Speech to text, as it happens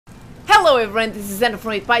Hello everyone, this is Anna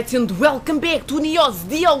from 8bytes and welcome back to Nioh's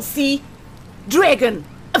DLC, Dragon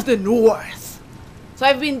of the North. So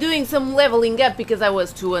I've been doing some leveling up because I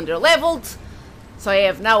was too under-leveled, so I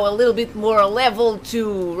have now a little bit more level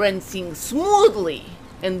to run things smoothly.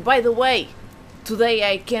 And by the way, today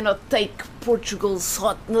I cannot take Portugal's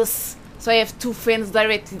hotness, so I have two fans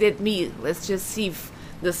directed at me. Let's just see if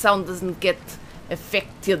the sound doesn't get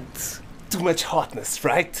affected. Too much hotness,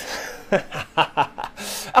 right?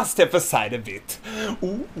 I'll step aside a bit.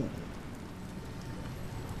 Ooh.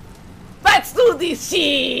 Let's do this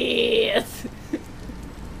shit!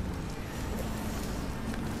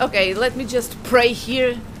 Okay, let me just pray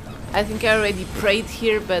here. I think I already prayed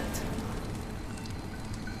here, but...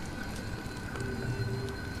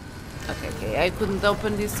 Okay, I couldn't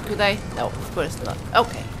open this, could I? No, of course not.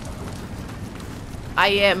 Okay. I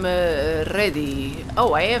am ready.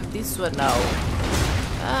 Oh, I have this one now.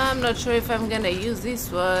 I'm not sure if I'm gonna use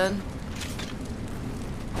this one.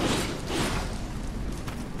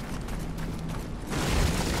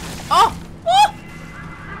 Oh! Oh!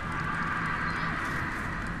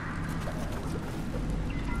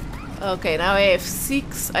 Okay, now I have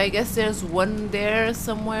 6. I guess there's one there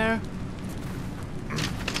somewhere.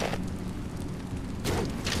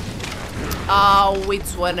 Oh,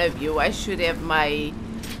 which one of you? I should have my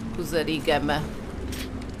Kusarigama.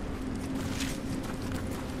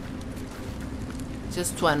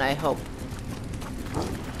 Just one, I hope.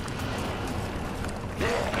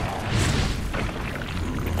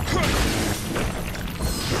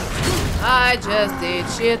 I just did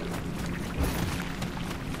shit.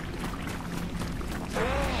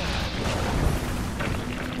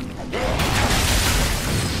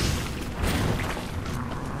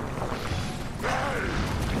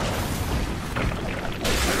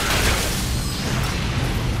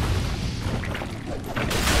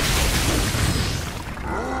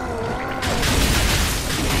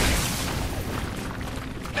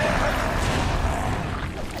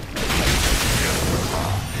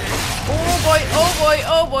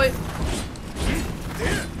 Oh boy!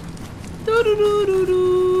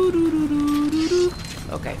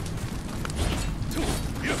 Okay.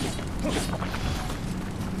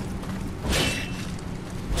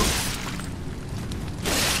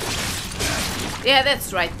 Yeah,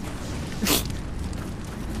 that's right.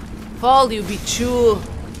 Fall, you bichu.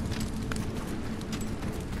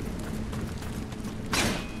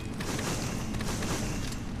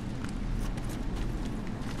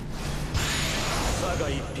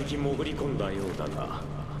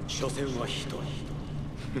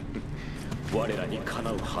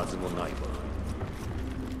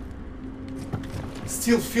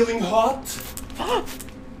 Still feeling hot?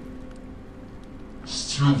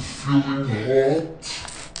 Still feeling hot?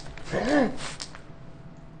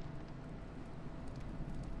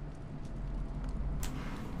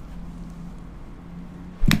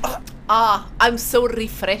 I'm so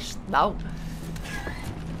refreshed now.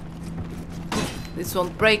 This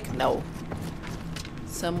won't break? No.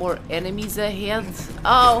 Some more enemies ahead.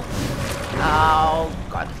 Oh! Oh,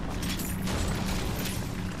 God.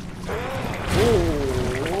 Ooh.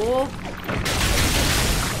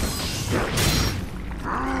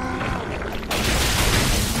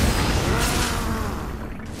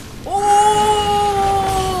 Ooh!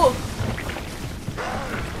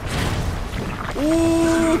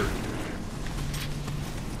 Ooh!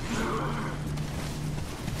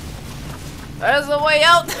 There's a way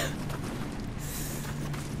out!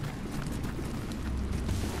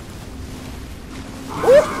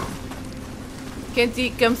 Can't he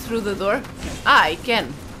come through the door? Ah, he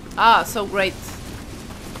can. Ah, so great.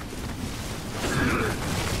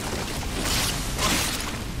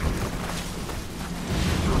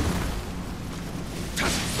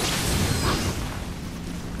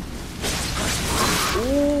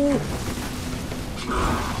 Ooh.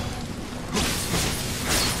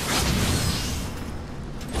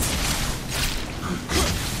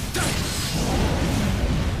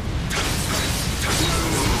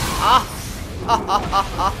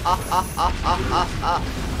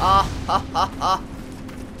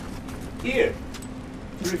 Here,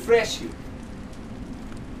 to refresh you.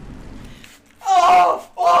 Oh!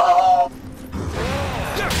 Oh!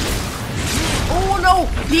 Oh no!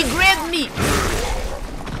 He grabbed me!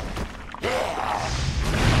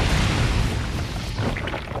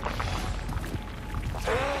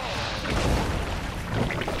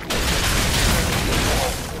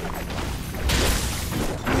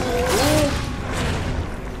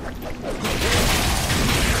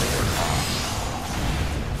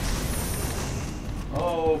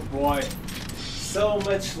 Oh boy, so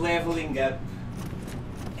much leveling up.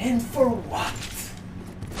 And for what?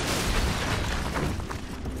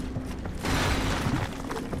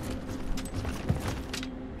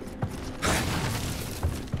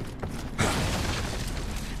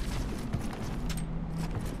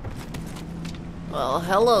 Well,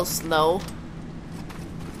 hello, snow.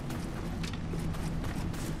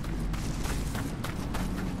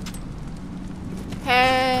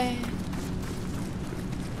 Hey.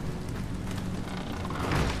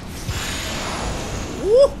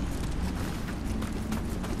 Woo.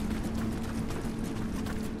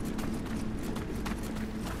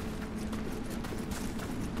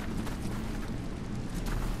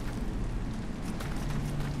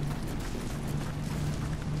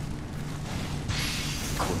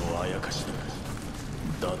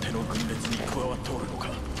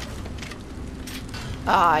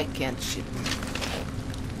 Ah, I can't shoot.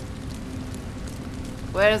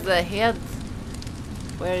 Where's the head?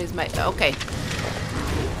 Where is my... Okay.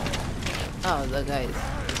 Oh, the guys.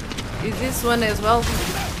 Is this one as well?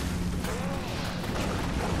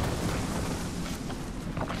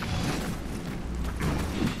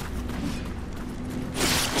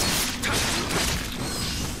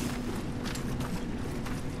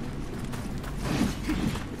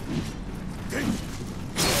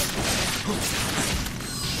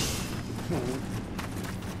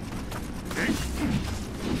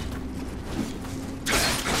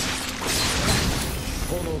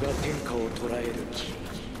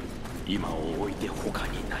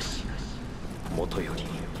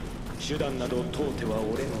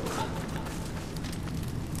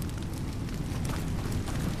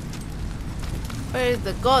 Where is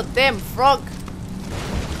the goddamn frog?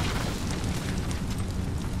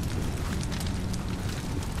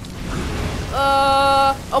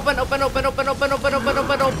 Open.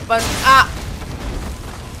 Ah!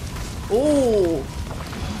 Ooh!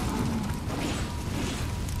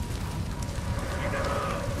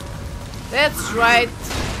 That's right.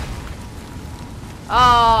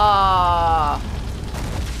 Ah!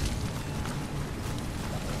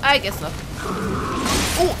 I guess not.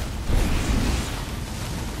 Ooh!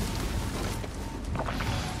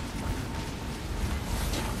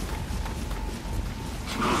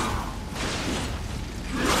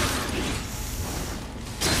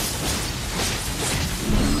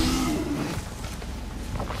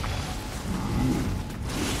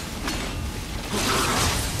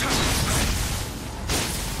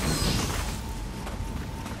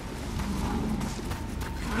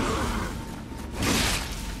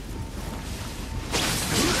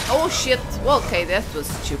 Oh shit, okay, that was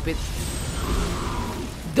stupid.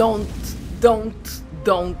 Don't. Do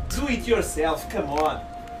it yourself, come on.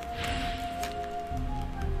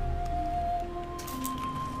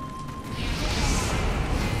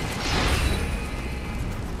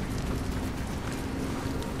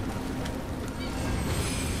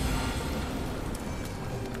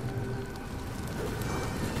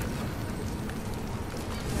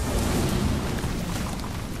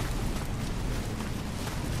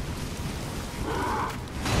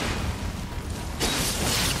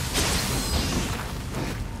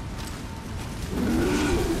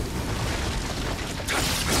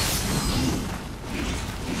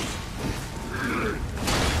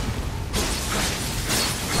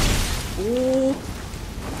 Ooh.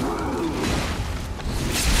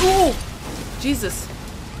 Ooh! Jesus.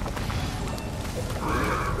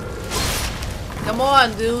 Come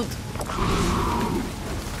on, dude.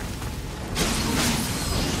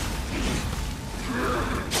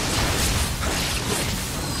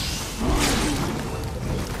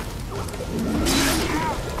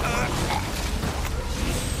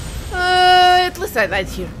 At least I died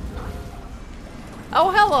here.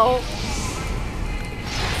 Oh, hello.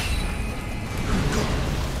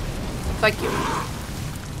 Thank you.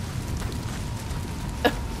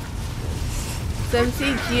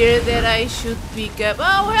 Something here that I should pick up.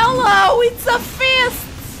 Oh, hello! It's a fist!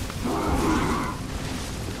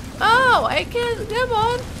 Oh, I can... Come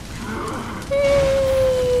on.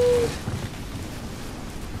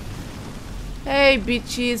 Hey,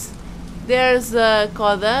 bitches. There's a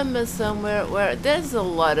Kodama somewhere where... There's a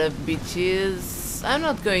lot of bitches. I'm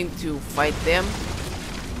not going to fight them.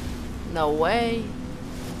 No way.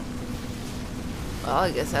 Well,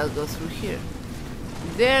 I guess I'll go through here.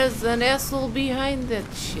 There's an asshole behind that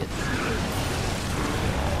shit.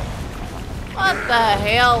 What the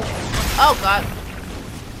hell? Oh god.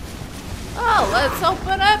 Oh, let's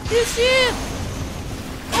open up this shit.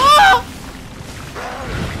 Oh!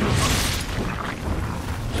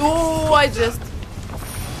 Oh, I just...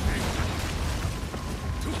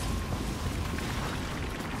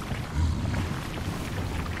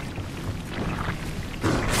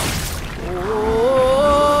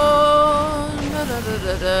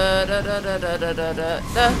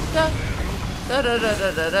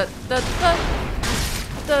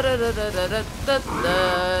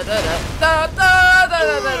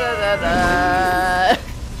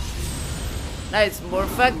 Now it's more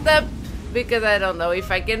fucked up because I don't know if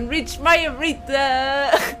I can reach my Rita.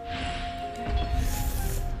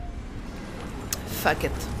 Fuck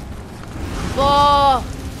it. Oh!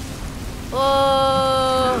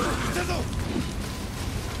 Oh!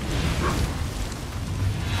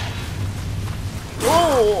 Oh!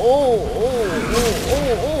 Oh!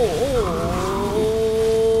 Oh!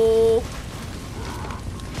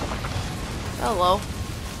 Hello.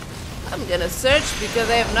 I'm gonna search because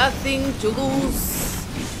I have nothing to lose.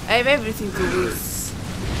 I have everything to lose.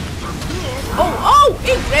 Oh! Oh!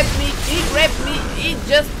 He grabbed me! He grabbed me! He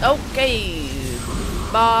just... Okay.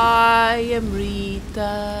 Bye,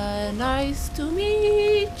 Amrita. Nice to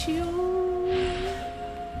meet you.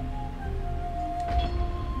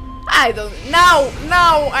 I don't... Now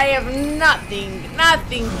I have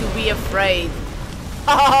nothing to be afraid.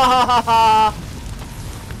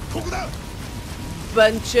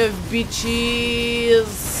 Bunch of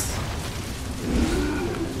bitches.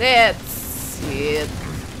 That's it.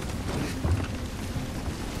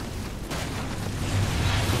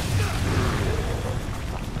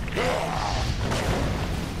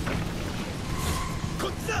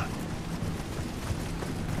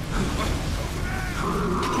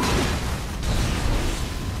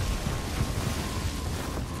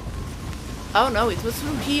 Oh no, it was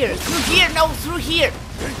through here. Through here, no, through here.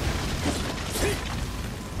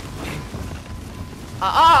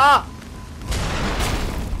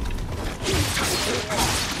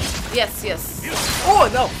 Yes, yes. Oh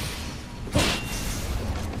no.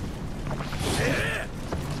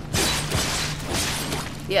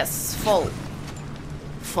 Yes, fall.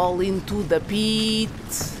 Fall into the pit.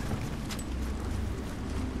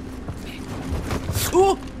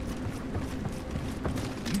 Oh!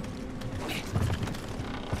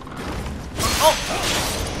 Oh!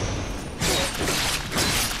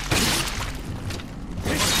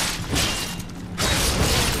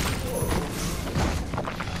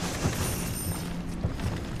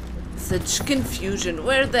 Such confusion.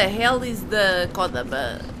 Where the hell is the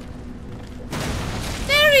Kodama?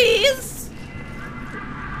 There he is!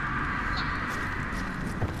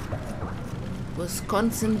 Was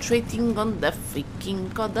concentrating on the freaking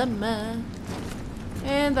Kodama.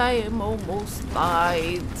 And I am almost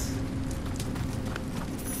died.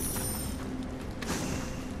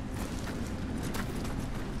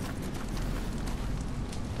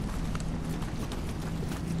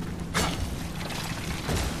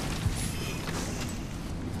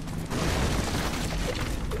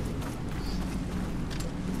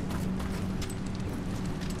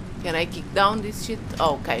 Can I kick down this shit?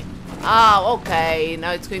 Oh, okay. Ah, okay.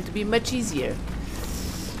 Now it's going to be much easier.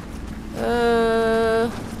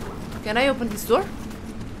 Can I open this door?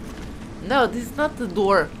 No, this is not the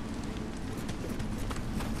door.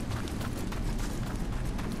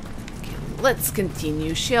 Okay, let's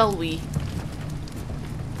continue, shall we?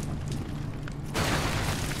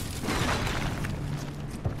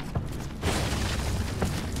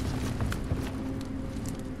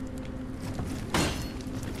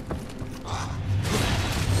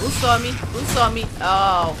 Who saw me? Who saw me?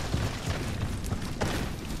 Oh.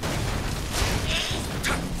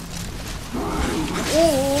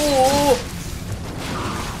 Oh,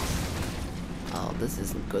 oh, this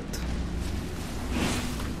isn't good.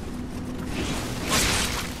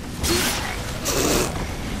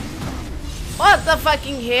 What the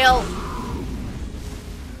fucking hell?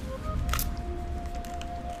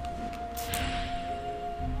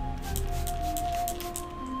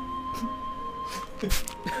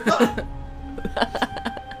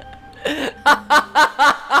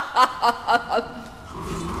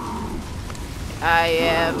 I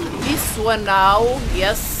have this one now.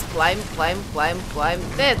 Yes, climb, climb, climb, climb.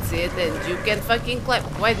 That's it, and you can fucking climb.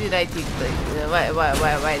 Why did I take the?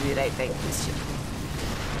 Why did I take this shit?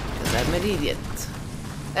 Because I'm an idiot.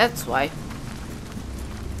 That's why.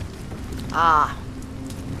 Ah.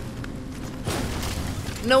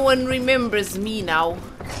 No one remembers me now.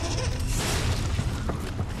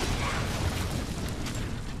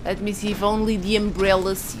 Let me see if only the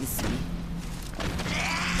umbrella sees me.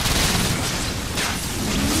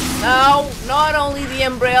 No, not only the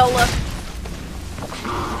umbrella.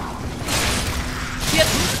 Shit!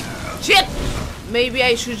 Shit! Maybe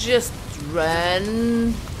I should just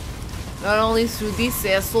run. Not only through these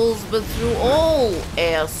assholes, but through all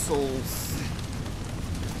assholes.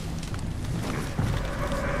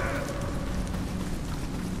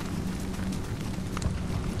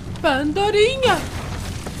 Pandarinha!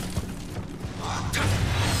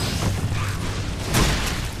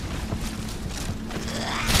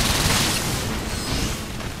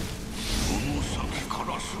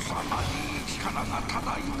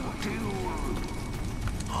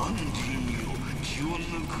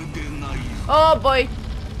 Oh boy!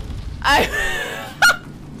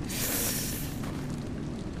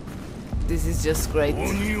 This is just great.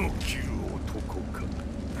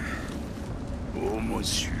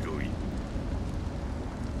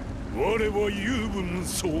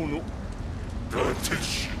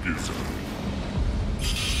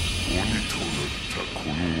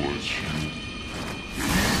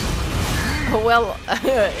 Well,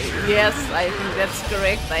 yes, I think that's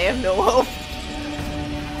correct. I have no hope.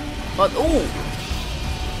 But ooh!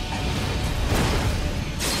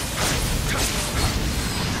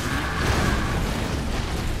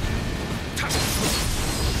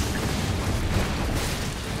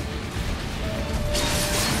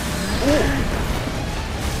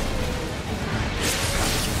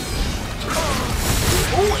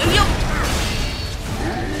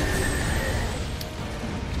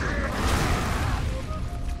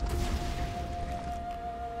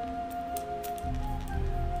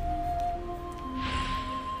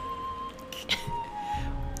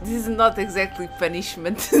 This is not exactly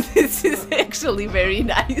punishment. This is actually very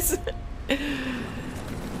nice.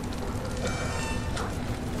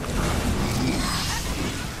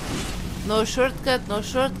 No shortcut, no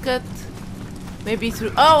shortcut. Maybe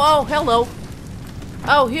through... Oh, hello.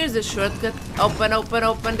 Oh, here's a shortcut. Open, open,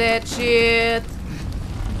 open that shit.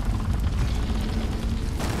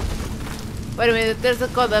 Wait a minute, there's a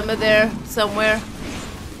Kodama there somewhere.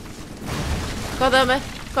 Kodama,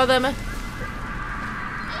 Kodama.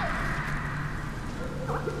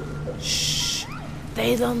 Shh,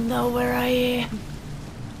 they don't know where I am.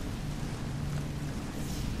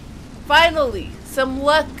 Finally, some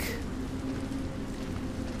luck.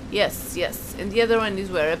 Yes, yes, and the other one is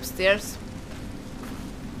where? Upstairs?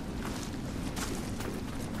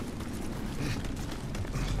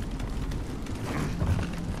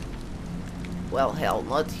 Well, hell,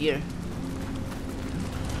 not here.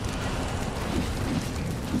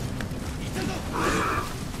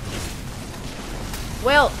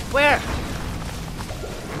 Well, where?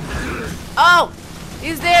 Oh!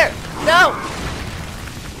 He's there! No!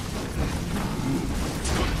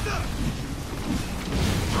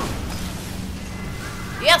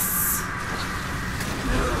 Yes!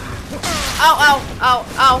 Ow, ow, ow,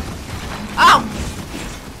 ow! Ow!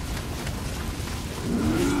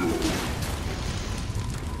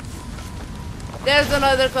 There's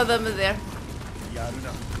another Kodama there.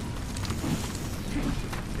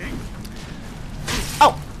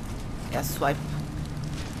 Oh! Yeah, swipe.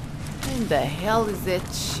 What the hell is that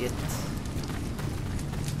shit?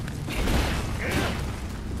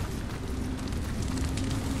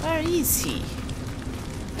 Where is he?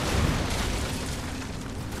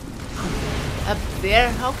 Up there?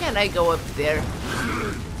 How can I go up there?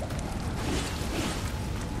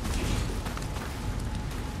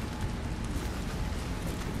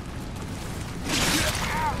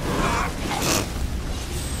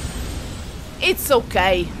 It's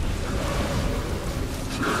okay.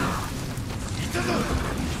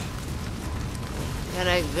 Can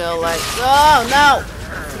I go like... Oh, no!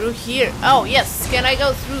 Through here. Oh, yes. Can I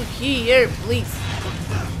go through here, please?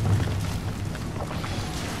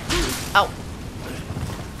 Oh.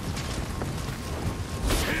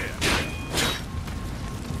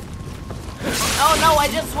 Oh, no, I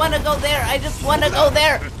just want to go there. I just want to go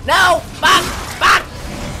there. No! Back! Back!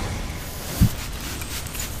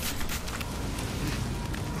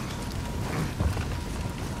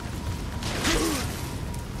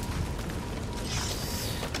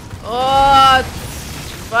 Oh,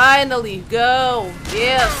 finally, go.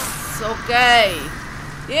 Yes, okay.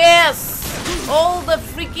 Yes, all the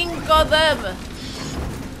freaking Kodama.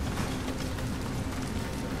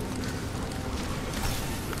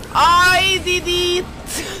 I did it.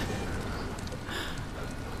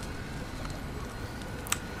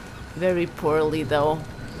 Very poorly, though.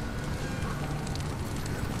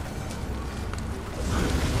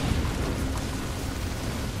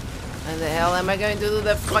 How the hell am I going to do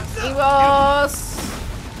the fucking boss?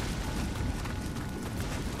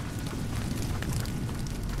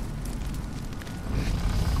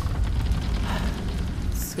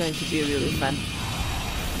 This is going to be really fun.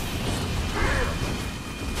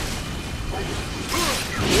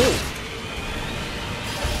 Ooh.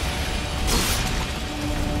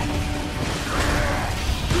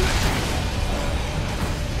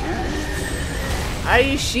 Are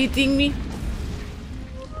you shitting me?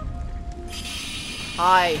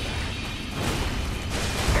 Hi.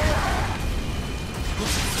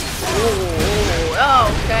 Oh,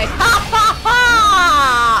 okay.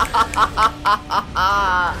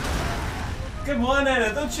 Come on,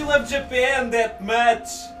 Anna, don't you love Japan that much?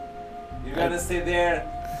 You're gonna stay there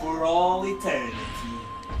for all eternity.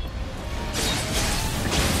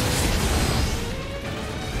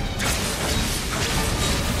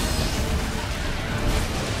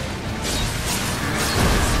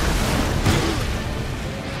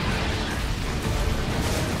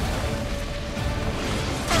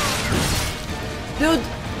 Dude!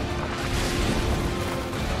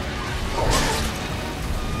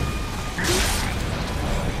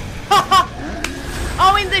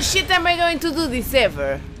 How in the shit am I going to do this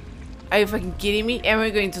ever? Are you fucking kidding me? Am I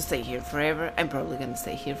going to stay here forever? I'm probably gonna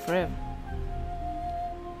stay here forever.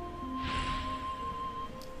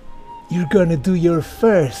 You're gonna do your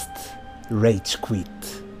first rage quit.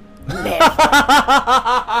 Never.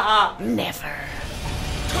 Never.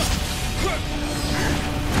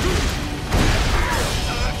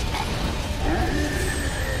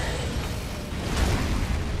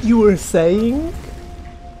 You were saying?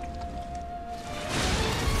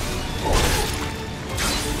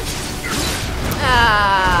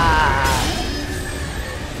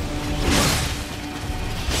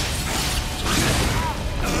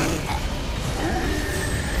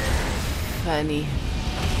 Funny.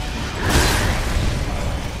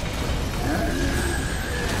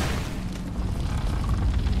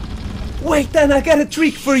 Wait, then I got a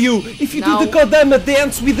trick for you. If you No. do the Kodama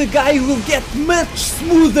dance with the guy, you will get much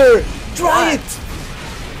smoother. Try it.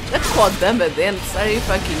 That's called Dumba dance. Are you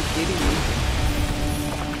fucking kidding me?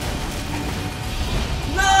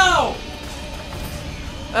 No!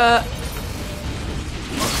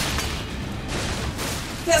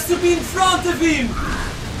 It has to be in front of him.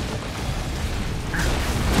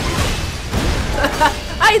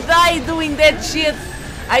 I died doing that shit.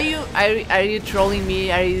 Are you trolling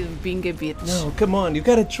me? Are you being a bitch? No, come on, you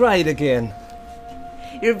gotta try it again.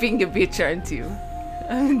 You're being a bitch, aren't you?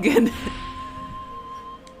 I'm gonna.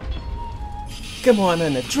 Come on,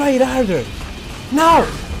 Anna, try it harder. Now!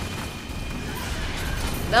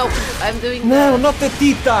 No, I'm doing. No, not the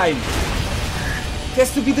tea time. It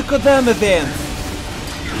has to be the Kodama dance.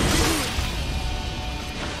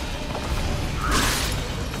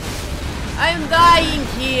 I'm dying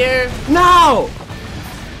here. Now!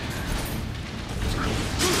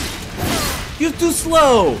 You're too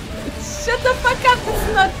slow. Shut the fuck up.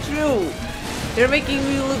 That's not true. You're making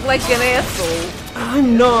me look like an asshole.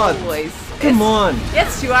 I'm not. Always. Come Yes. on.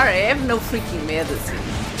 Yes, you are. I have no freaking medicine.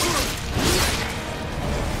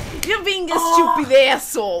 You're being a stupid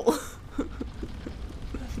asshole.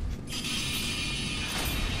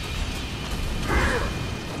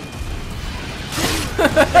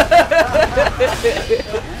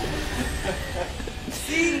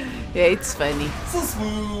 See? Yeah, it's funny. So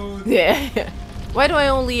smooth. Yeah. Why do I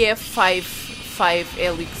only have five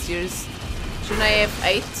elixirs? Shouldn't I have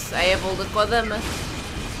 8? I have all the Kodama.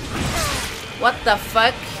 What the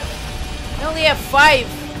fuck? I only have 5.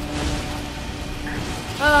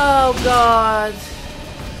 Oh god.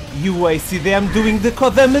 I see them doing the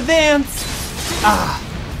Kodama dance.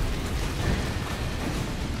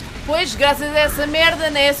 Pois, graças a essa merda,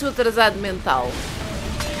 né, seu atrasado mental.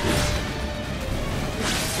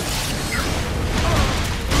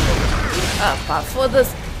 Ah pá,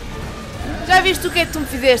 foda-se. Já viste o que é que tu me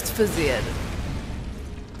fizeste fazer?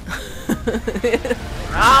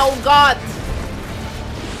 Oh god!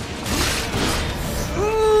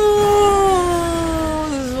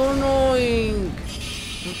 This is annoying.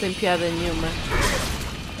 Não tem piada nenhuma.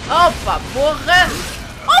 Opa, porra!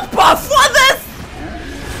 Opa, foda-se!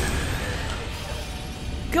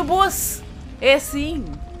 Acabou-se! É assim!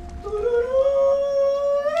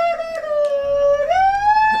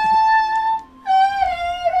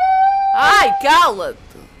 Ai, cala-te!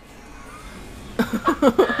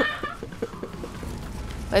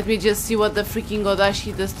 Let me just see what the freaking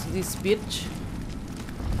Odashi does to this bitch.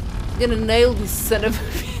 I'm gonna nail this son of a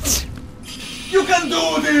bitch. You can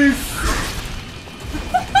do this.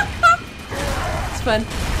 It's fun.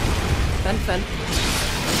 Fun.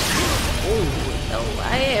 Oh, no,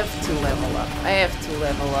 I have to level up. I have to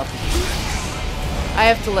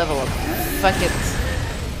level up. Fuck it.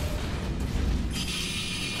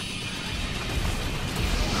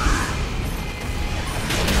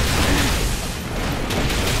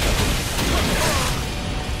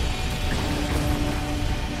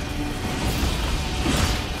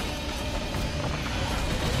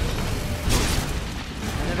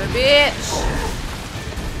 Son of a bitch.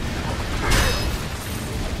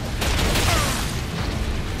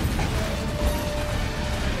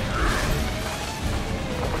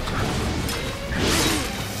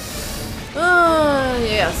 Oh,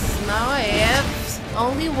 yes, now I have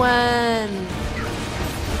only one.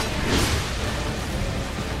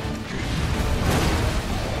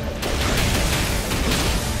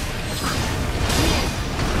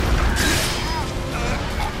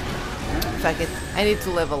 Fuck it. I need to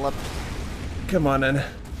level up. Come on, Anna.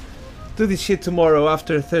 Do this shit tomorrow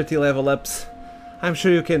after 30 level ups. I'm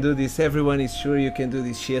sure you can do this. Everyone is sure you can do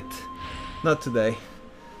this shit. Not today.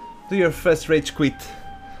 Do your first rage quit.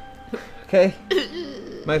 Okay?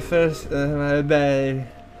 My first...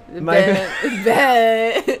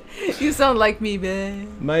 You sound like me, bah.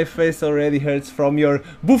 My face already hurts from your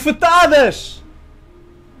bufetadas!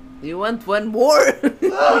 You want one more?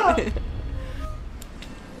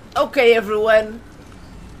 Okay, everyone.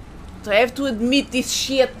 So I have to admit this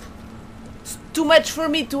shit. It's too much for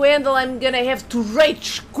me to handle. I'm gonna have to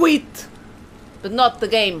rage quit. But not the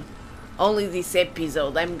game. Only this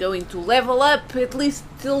episode. I'm going to level up at least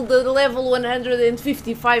till the level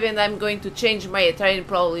 155 and I'm going to change my attire and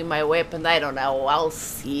probably my weapon. I don't know. I'll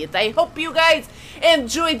see it. I hope you guys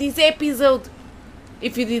enjoyed this episode.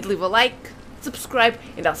 If you did, leave a like, subscribe,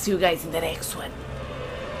 and I'll see you guys in the next one.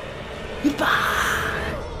 Goodbye.